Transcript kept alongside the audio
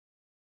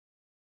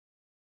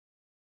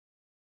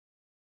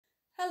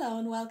Hello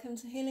and welcome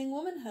to Healing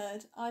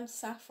Womanhood. I'm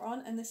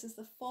Saffron and this is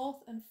the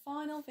fourth and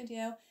final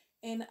video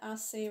in our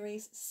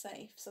series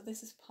Safe. So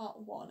this is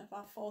part one of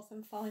our fourth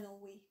and final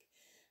week.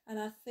 And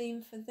our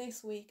theme for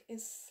this week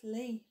is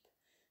sleep.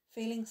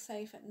 Feeling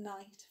safe at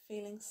night,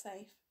 feeling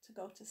safe to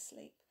go to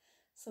sleep.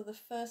 So the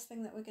first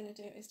thing that we're going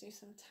to do is do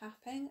some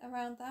tapping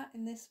around that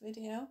in this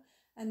video.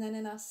 And then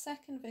in our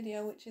second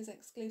video, which is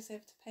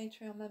exclusive to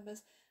Patreon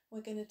members, we're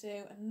going to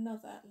do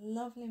another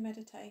lovely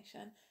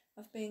meditation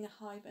of being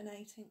a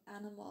hibernating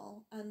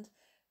animal and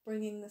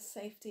bringing the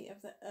safety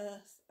of the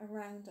earth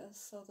around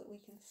us so that we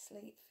can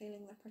sleep,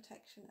 feeling the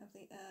protection of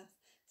the earth.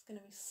 It's going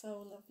to be so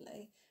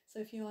lovely. So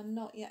if you are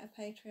not yet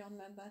a Patreon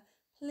member,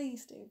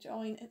 please do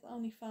join. It's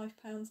only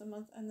 £5 a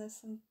month and there's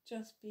some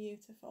just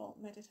beautiful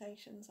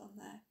meditations on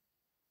there.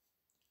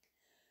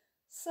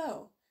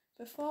 So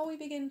before we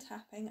begin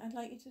tapping, I'd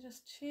like you to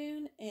just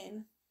tune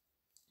in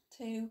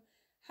to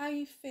how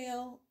you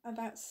feel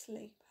about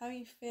sleep, how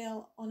you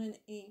feel on an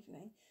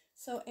evening.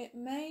 So it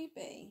may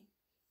be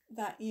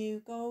that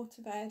you go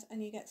to bed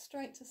and you get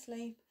straight to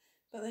sleep,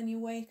 but then you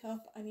wake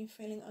up and you're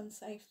feeling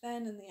unsafe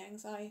then and the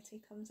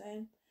anxiety comes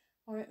in.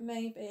 Or it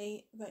may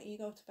be that you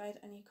go to bed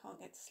and you can't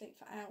get to sleep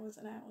for hours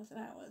and hours and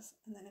hours,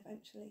 and then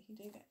eventually you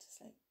do get to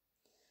sleep.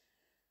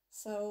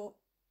 So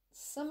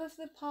some of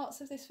the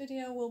parts of this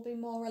video will be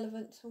more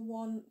relevant to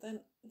one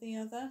than the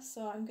other,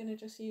 so I'm going to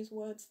just use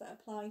words that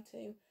apply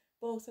to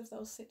both of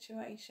those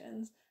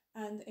situations,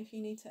 and if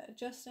you need to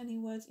adjust any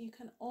words, you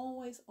can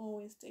always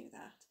do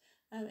that.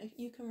 If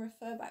you can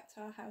refer back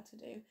to our how to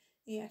do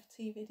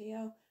EFT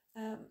video,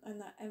 and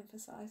that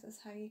emphasises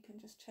how you can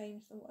just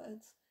change the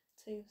words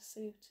to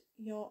suit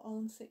your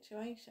own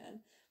situation.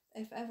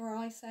 If ever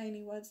I say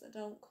any words that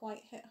don't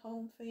quite hit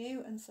home for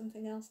you and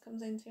something else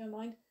comes into your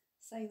mind,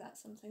 say that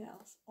something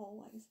else,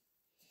 always.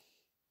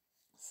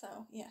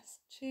 So yes,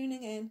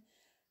 tuning in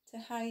to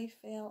how you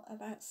feel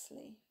about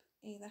sleep,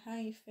 either how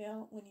you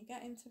feel when you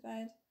get into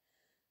bed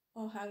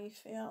or how you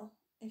feel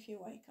if you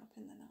wake up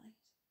in the night.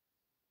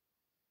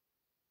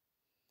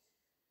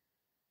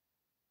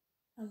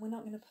 And we're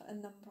not going to put a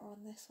number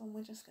on this one,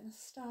 we're just going to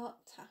start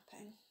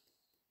tapping.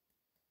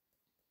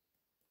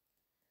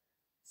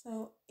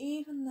 So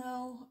even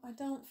though I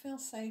don't feel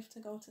safe to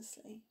go to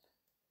sleep,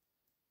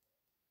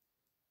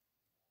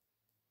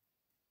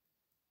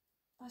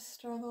 I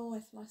struggle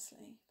with my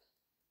sleep.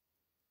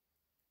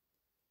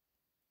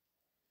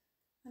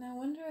 And I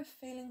wonder if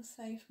feeling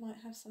safe might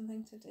have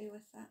something to do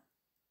with that.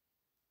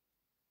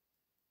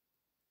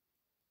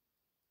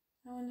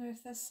 I wonder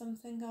if there's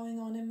something going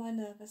on in my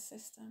nervous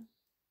system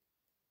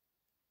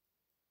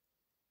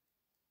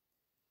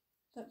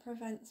that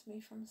prevents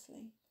me from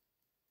sleep.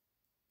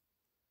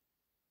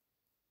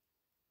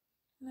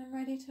 And I'm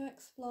ready to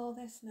explore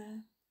this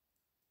now.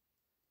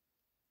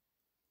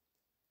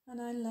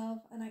 And I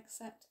love and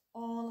accept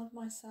all of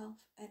myself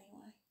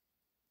anyway.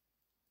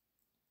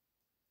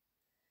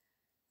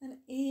 And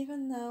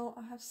even though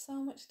I have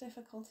so much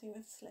difficulty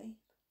with sleep,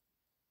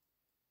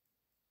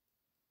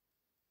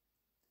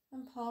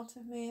 and part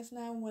of me is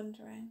now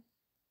wondering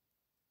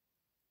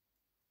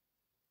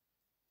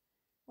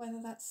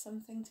whether that's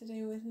something to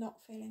do with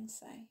not feeling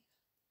safe,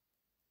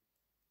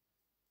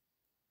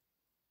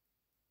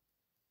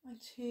 I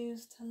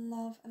choose to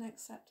love and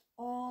accept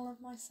all of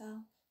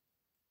myself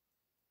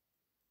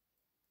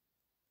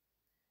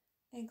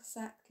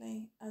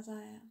exactly as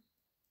I am.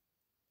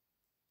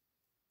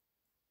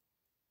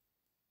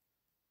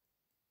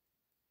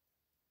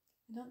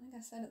 I don't think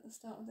I said at the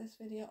start of this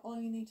video, all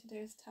you need to do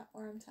is tap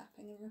where I'm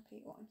tapping and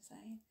repeat what I'm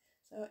saying.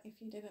 So if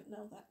you didn't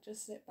know that,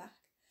 just sit back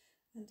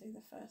and do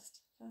the first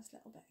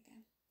little bit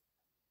again.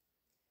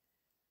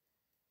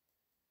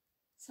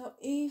 So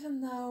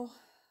even though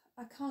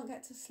I can't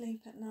get to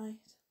sleep at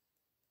night,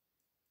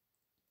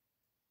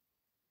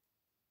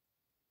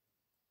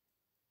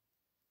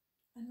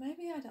 and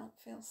maybe I don't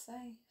feel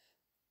safe,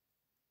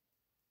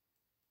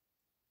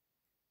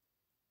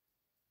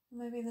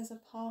 maybe there's a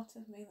part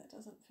of me that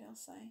doesn't feel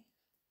safe,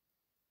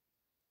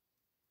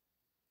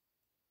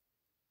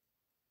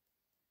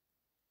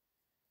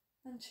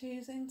 I'm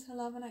choosing to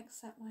love and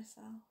accept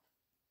myself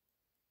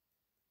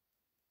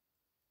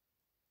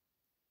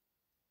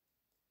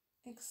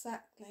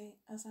exactly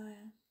as I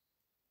am.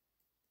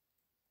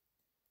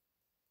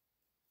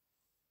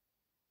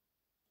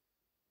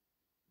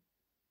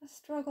 I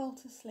struggle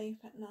to sleep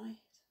at night,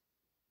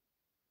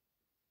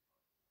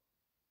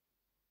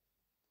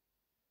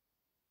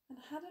 and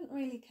hadn't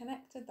really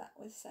connected that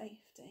with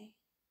safety.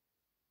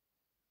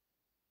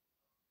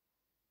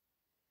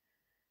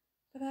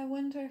 But I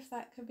wonder if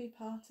that could be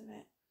part of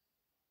it.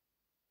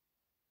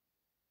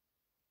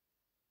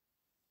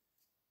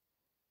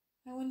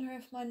 I wonder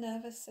if my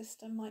nervous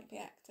system might be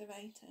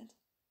activated.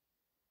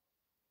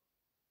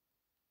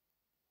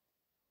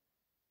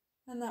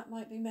 And that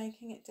might be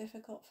making it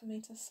difficult for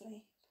me to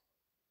sleep.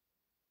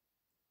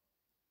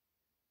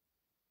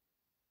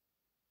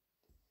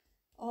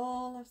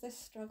 All of this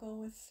struggle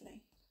with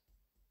sleep.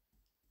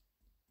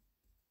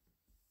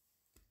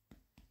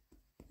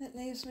 It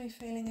leaves me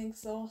feeling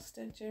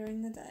exhausted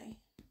during the day.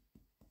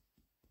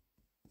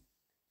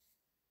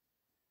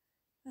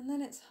 And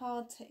then it's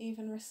hard to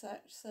even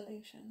research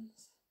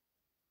solutions.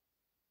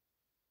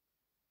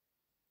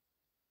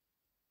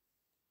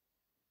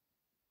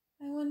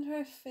 I wonder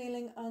if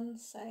feeling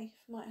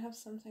unsafe might have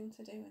something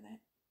to do with it.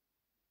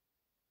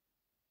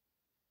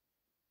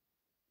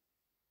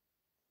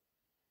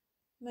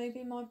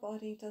 Maybe my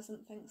body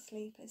doesn't think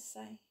sleep is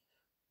safe.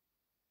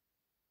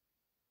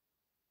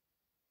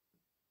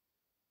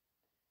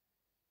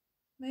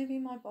 Maybe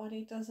my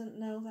body doesn't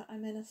know that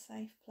I'm in a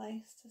safe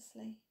place to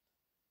sleep.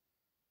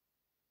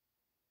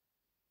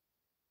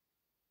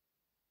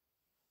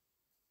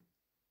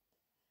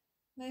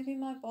 Maybe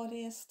my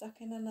body is stuck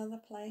in another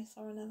place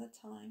or another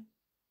time.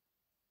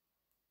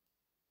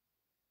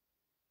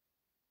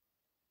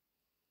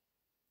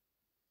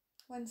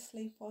 When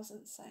sleep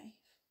wasn't safe.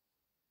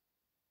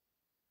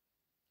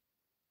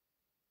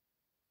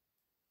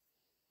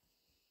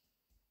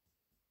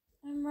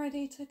 I'm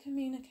ready to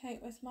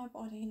communicate with my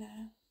body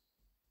now.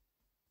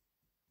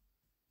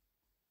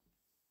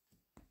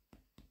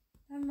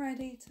 I'm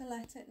ready to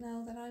let it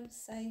know that I'm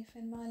safe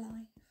in my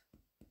life.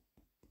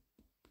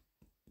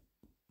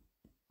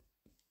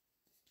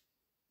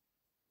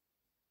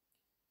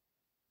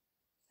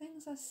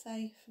 Things are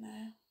safe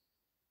now.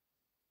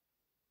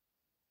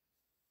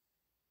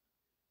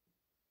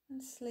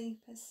 And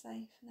sleep is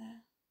safe now.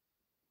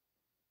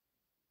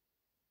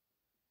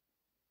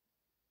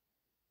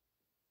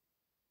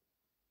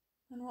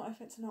 And what if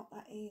it's not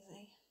that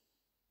easy?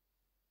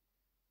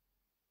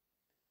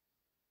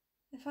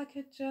 If I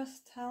could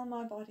just tell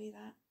my body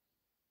that.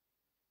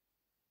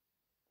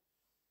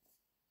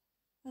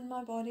 And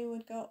my body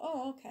would go,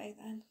 oh, okay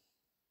then.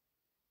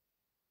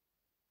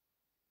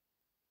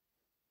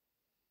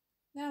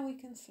 Now we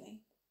can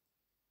sleep.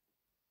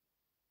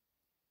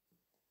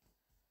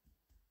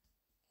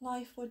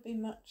 Life would be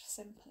much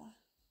simpler.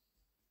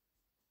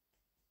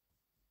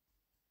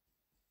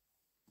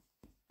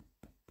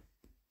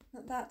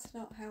 But that's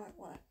not how it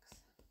works.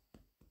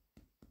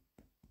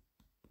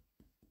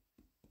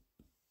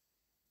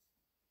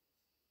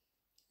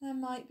 There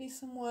might be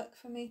some work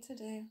for me to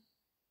do.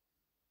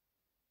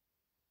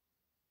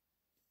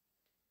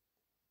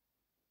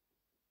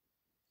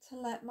 To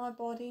let my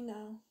body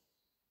know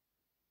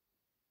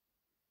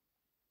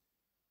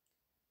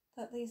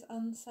that these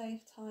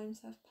unsafe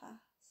times have passed.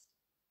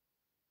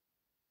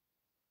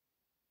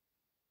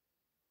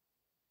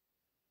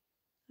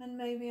 And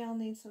maybe I'll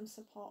need some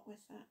support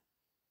with that.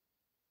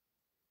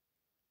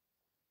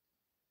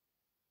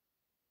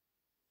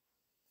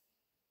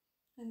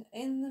 And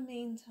in the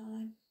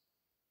meantime,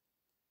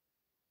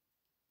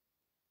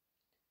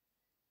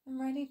 I'm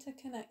ready to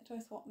connect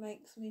with what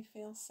makes me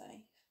feel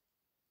safe.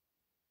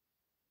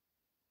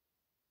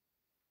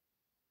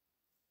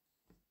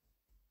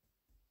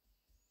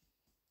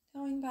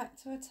 Going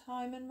back to a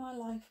time in my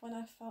life when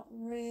I felt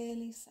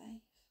really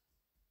safe.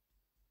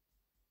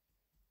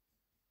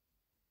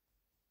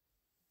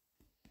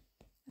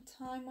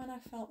 A time when I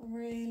felt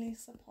really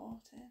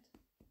supported.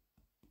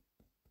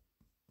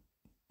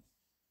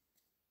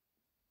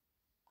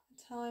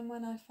 A time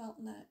when I felt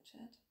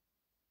nurtured.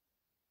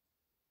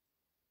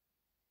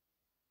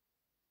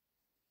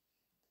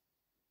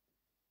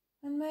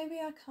 And maybe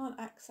I can't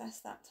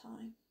access that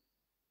time.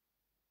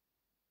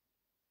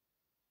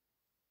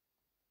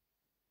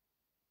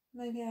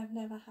 Maybe I've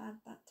never had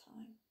that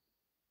time.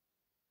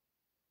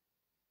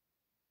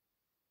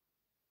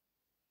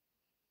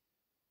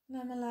 And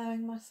I'm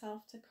allowing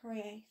myself to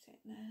create it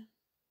now.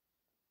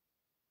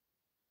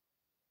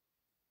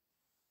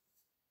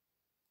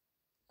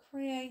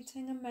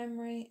 Creating a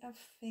memory of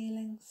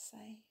feeling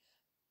safe.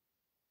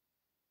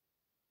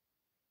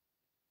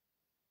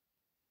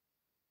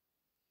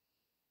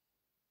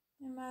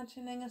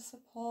 Imagining a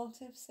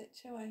supportive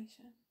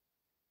situation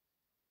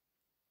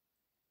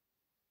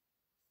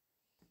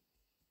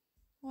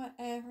where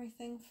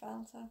everything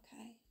felt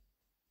okay.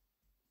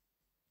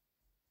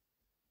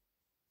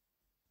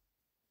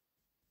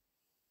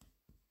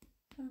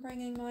 And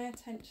bringing my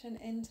attention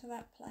into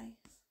that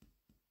place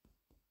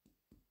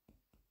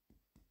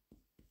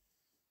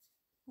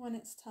when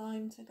it's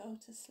time to go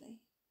to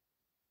sleep.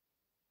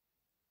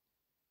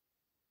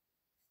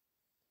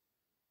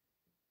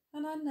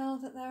 And I know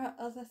that there are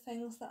other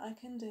things that I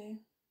can do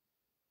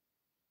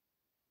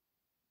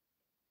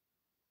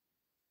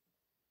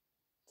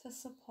to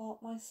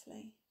support my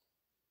sleep.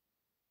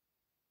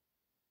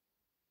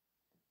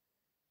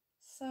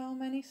 So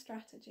many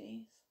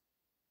strategies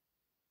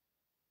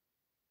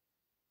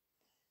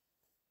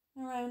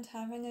around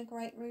having a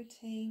great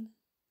routine,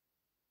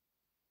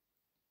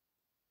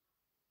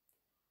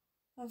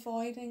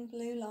 avoiding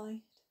blue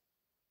light,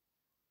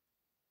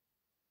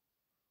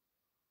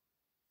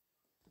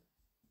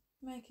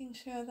 making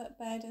sure that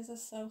bed is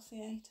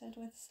associated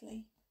with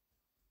sleep.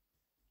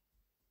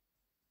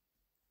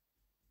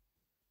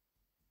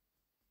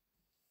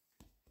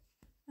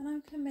 And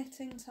I'm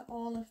committing to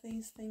all of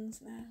these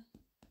things now.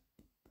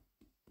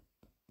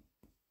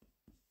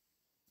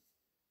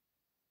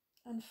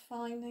 And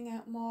finding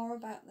out more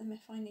about them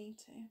if I need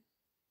to.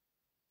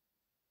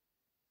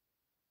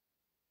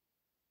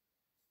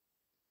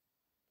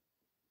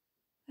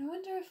 I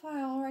wonder if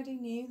I already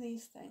knew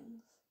these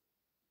things,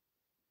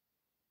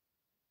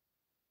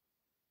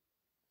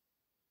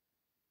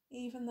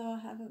 even though I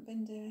haven't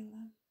been doing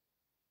them.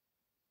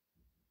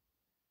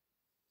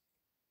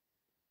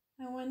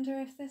 I wonder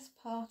if this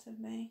part of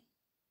me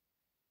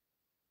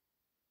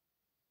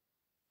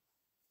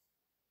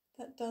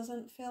that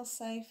doesn't feel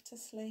safe to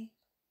sleep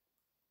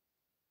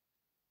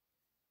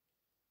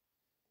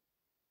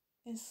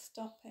is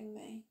stopping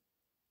me,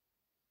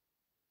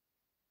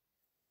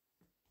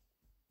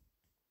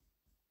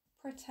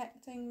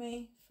 protecting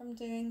me from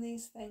doing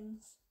these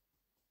things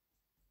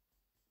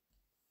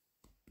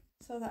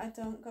so that I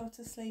don't go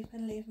to sleep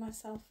and leave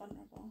myself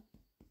vulnerable.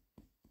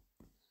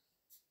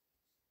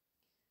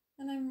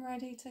 And I'm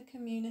ready to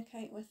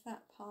communicate with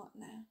that part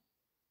now.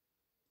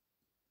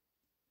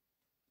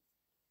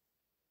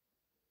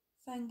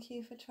 Thank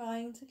you for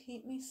trying to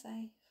keep me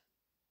safe.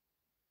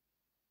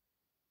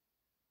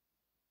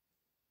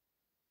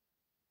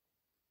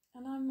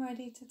 And I'm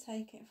ready to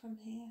take it from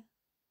here.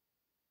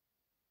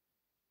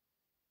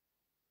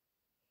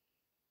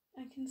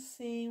 I can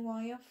see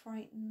why you're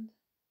frightened.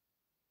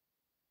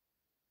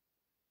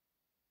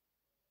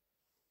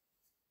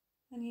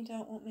 And you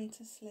don't want me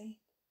to sleep.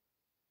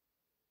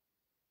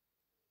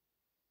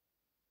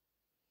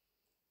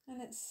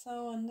 And it's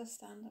so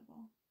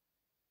understandable.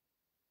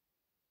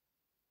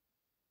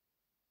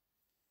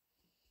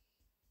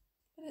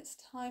 But it's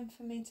time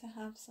for me to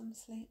have some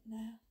sleep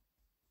now.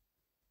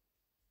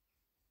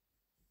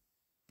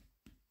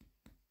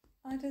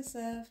 I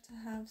deserve to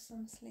have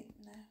some sleep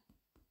now.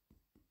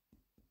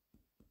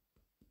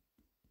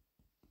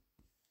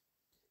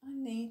 I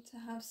need to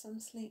have some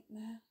sleep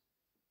now.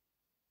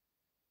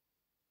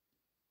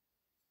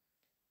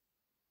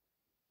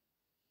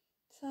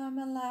 So I'm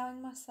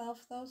allowing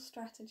myself those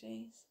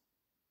strategies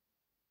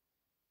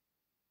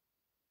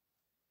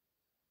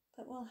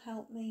that will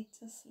help me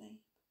to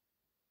sleep.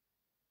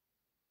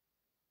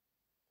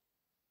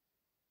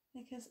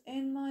 Because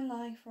in my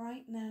life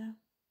right now,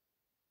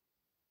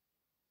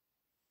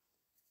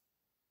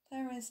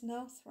 there is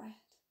no threat.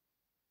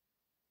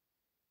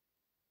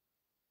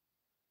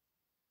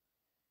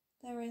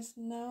 There is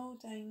no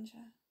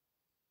danger.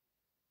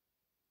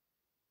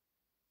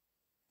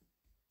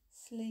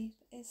 Sleep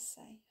is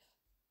safe.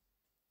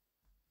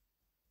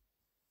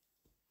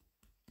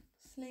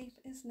 Sleep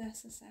is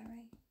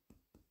necessary.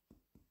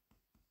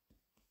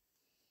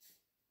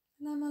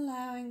 And I'm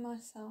allowing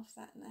myself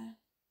that now.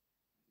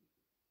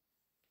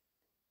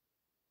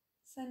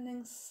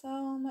 Sending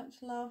so much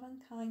love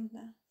and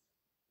kindness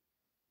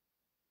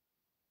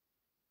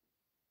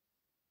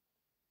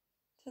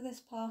to this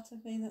part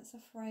of me that's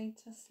afraid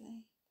to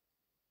sleep.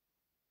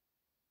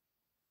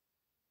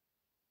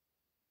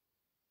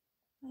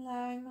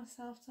 Allowing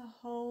myself to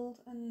hold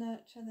and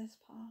nurture this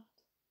part.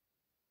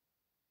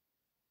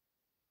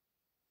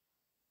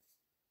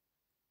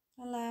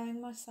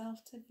 Allowing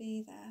myself to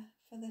be there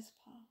for this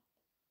part.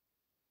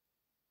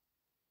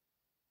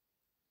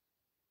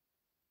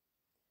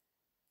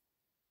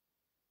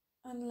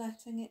 And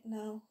letting it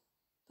know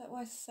that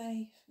we're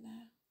safe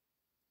now.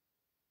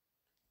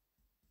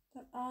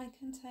 That I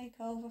can take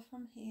over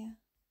from here.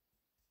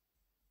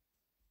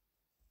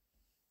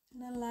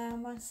 And allow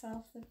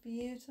myself the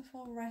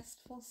beautiful,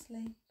 restful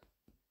sleep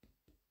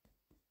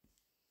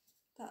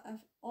that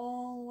I've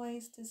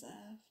always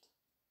deserved.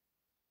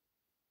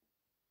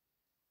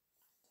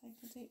 Take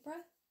a deep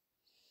breath.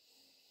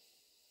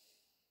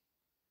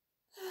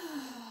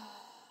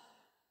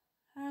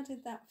 How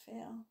did that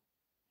feel?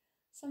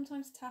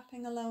 Sometimes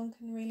tapping alone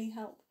can really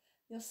help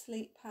your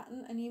sleep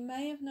pattern, and you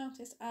may have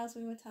noticed as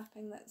we were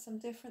tapping that some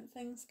different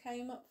things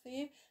came up for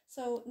you.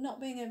 So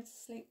not being able to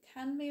sleep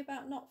can be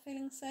about not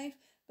feeling safe,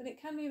 but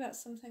it can be about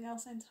something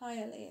else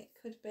entirely. It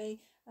could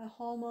be a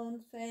hormone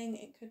thing,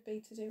 it could be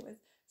to do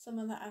with some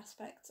other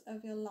aspect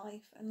of your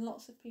life, and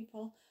lots of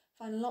people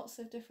find lots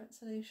of different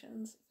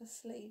solutions for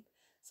sleep.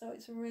 So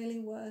it's really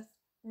worth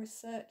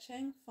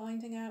researching,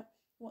 finding out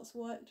what's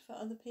worked for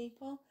other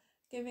people,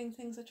 giving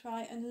things a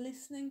try, and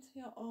listening to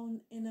your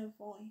own inner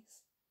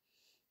voice.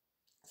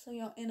 So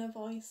your inner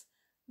voice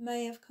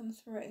may have come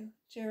through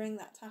during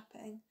that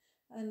tapping,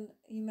 and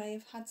you may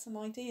have had some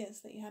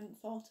ideas that you hadn't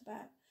thought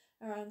about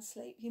around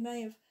sleep. You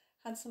may have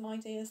had some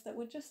ideas that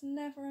would just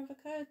never have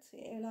occurred to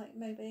you, like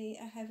maybe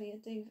a heavier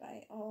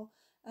duvet or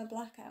a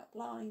blackout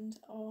blind,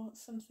 or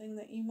something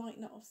that you might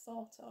not have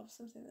thought of,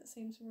 something that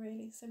seems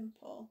really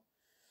simple.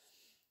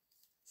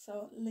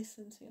 So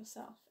listen to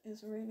yourself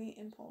is really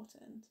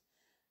important.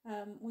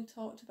 We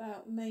talked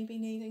about maybe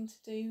needing to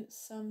do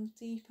some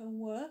deeper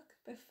work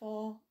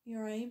before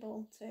you're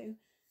able to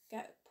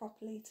get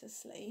properly to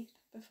sleep,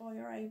 before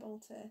you're able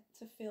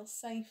to feel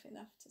safe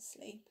enough to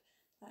sleep,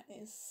 that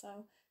is.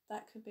 So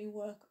that could be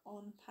work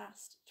on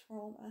past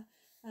trauma.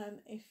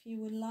 If you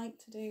would like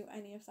to do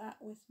any of that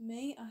with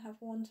me, I have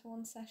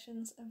one-to-one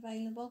sessions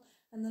available,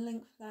 and the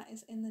link for that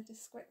is in the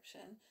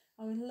description.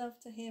 I would love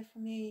to hear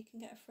from you. You can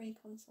get a free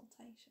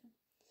consultation.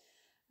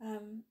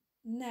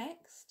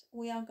 Next,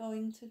 we are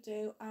going to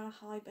do our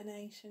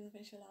hibernation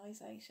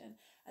visualization,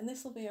 and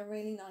this will be a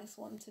really nice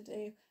one to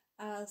do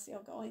as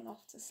you're going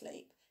off to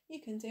sleep. You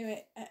can do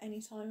it at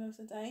any time of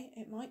the day.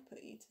 It might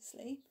put you to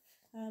sleep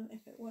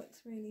if it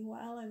works really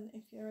well and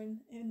if you're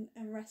in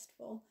a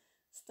restful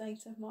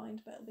state of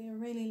mind, but it'll be a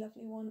really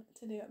lovely one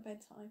to do at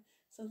bedtime.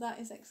 So that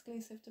is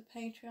exclusive to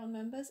Patreon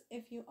members.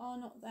 If you are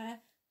not there,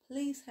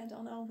 please head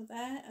on over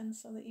there, and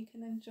so that you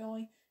can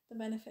enjoy the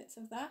benefits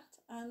of that.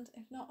 And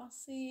if not, I'll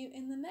see you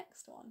in the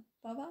next one.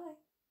 Bye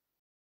bye.